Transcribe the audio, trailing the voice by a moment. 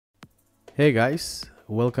Hey guys,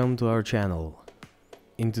 welcome to our channel.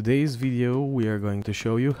 In today's video we are going to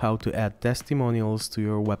show you how to add testimonials to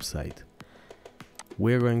your website.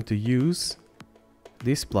 We are going to use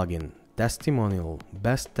this plugin, Testimonial,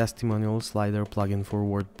 Best Testimonial Slider plugin for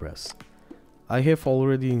WordPress. I have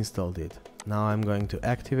already installed it. Now I'm going to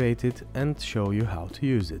activate it and show you how to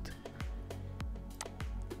use it.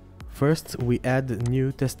 First we add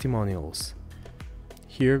new testimonials.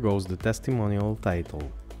 Here goes the testimonial title.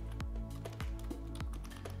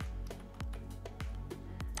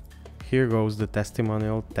 Here goes the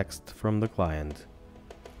testimonial text from the client.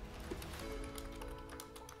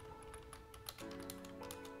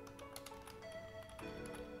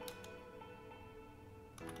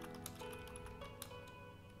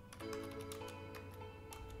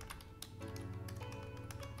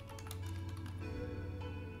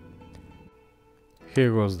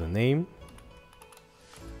 Here goes the name,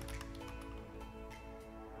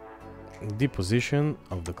 the position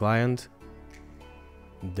of the client,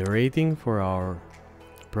 the rating for our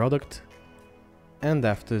product, and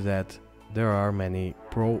after that there are many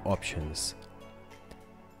pro options.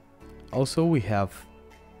 Also we have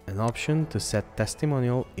an option to set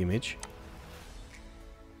testimonial image.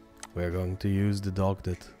 We're going to use the dog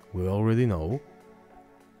that we already know,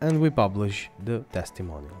 and we publish the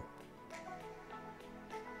testimonial.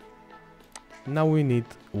 Now we need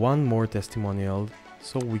one more testimonial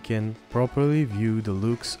so we can properly view the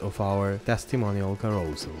looks of our testimonial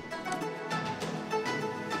carousel.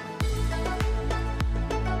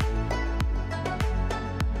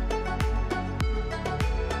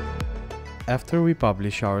 After we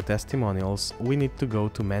publish our testimonials, we need to go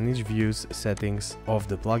to Manage Views settings of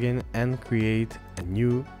the plugin and create a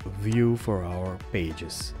new view for our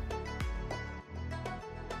pages.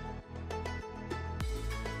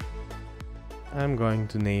 I'm going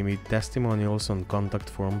to name it Testimonials on Contact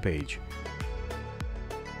Form page.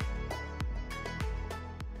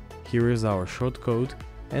 Here is our shortcode,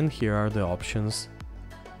 and here are the options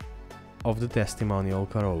of the testimonial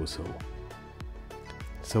carousel.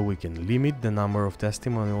 So we can limit the number of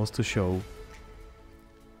testimonials to show.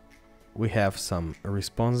 We have some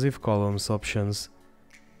responsive columns options.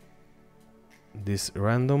 This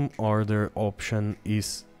random order option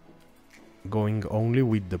is going only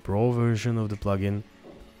with the pro version of the plugin.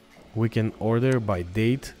 We can order by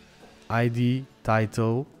date, ID,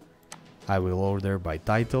 title. I will order by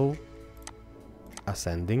title,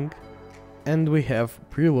 ascending, and we have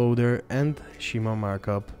preloader and schema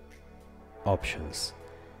markup options.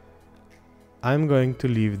 I'm going to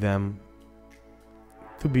leave them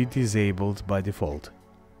to be disabled by default.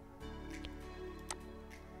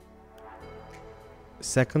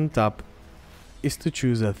 Second tab is to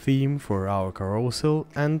choose a theme for our carousel,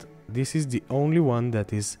 and this is the only one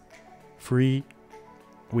that is free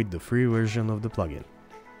with the free version of the plugin.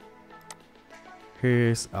 Here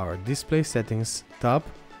is our display settings tab,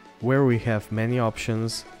 where we have many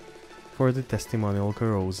options for the testimonial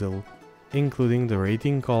carousel, including the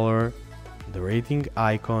rating color, the rating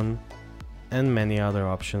icon, and many other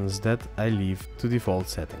options that I leave to default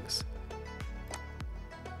settings.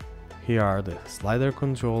 Here are the slider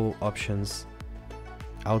control options.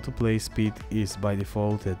 Autoplay speed is by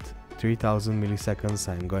default at 3000 milliseconds.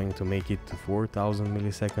 I'm going to make it to 4000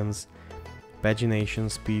 milliseconds.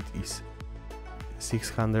 Pagination speed is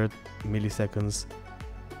 600 milliseconds.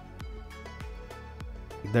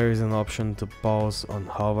 There is an option to pause on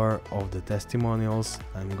hover of the testimonials.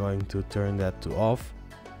 I'm going to turn that to off.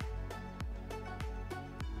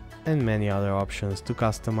 And many other options to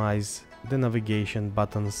customize the navigation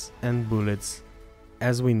buttons and bullets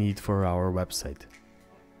as we need for our website.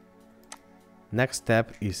 Next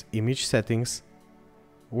tab is image settings,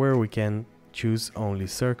 where we can choose only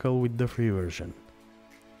circle with the free version.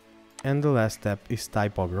 And the last tab is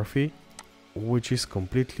typography, which is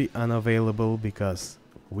completely unavailable because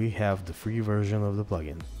we have the free version of the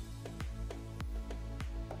plugin.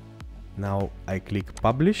 Now I click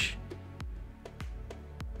publish.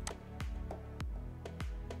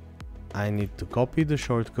 I need to copy the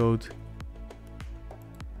shortcode,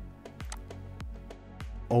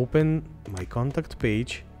 open my contact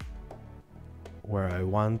page where I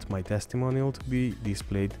want my testimonial to be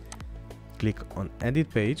displayed, click on edit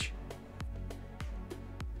page,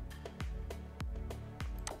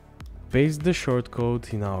 paste the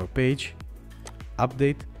shortcode in our page,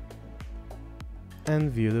 update,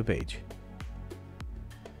 and view the page.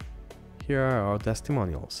 Here are our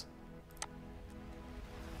testimonials.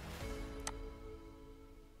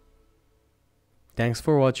 Thanks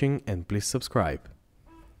for watching, and please subscribe.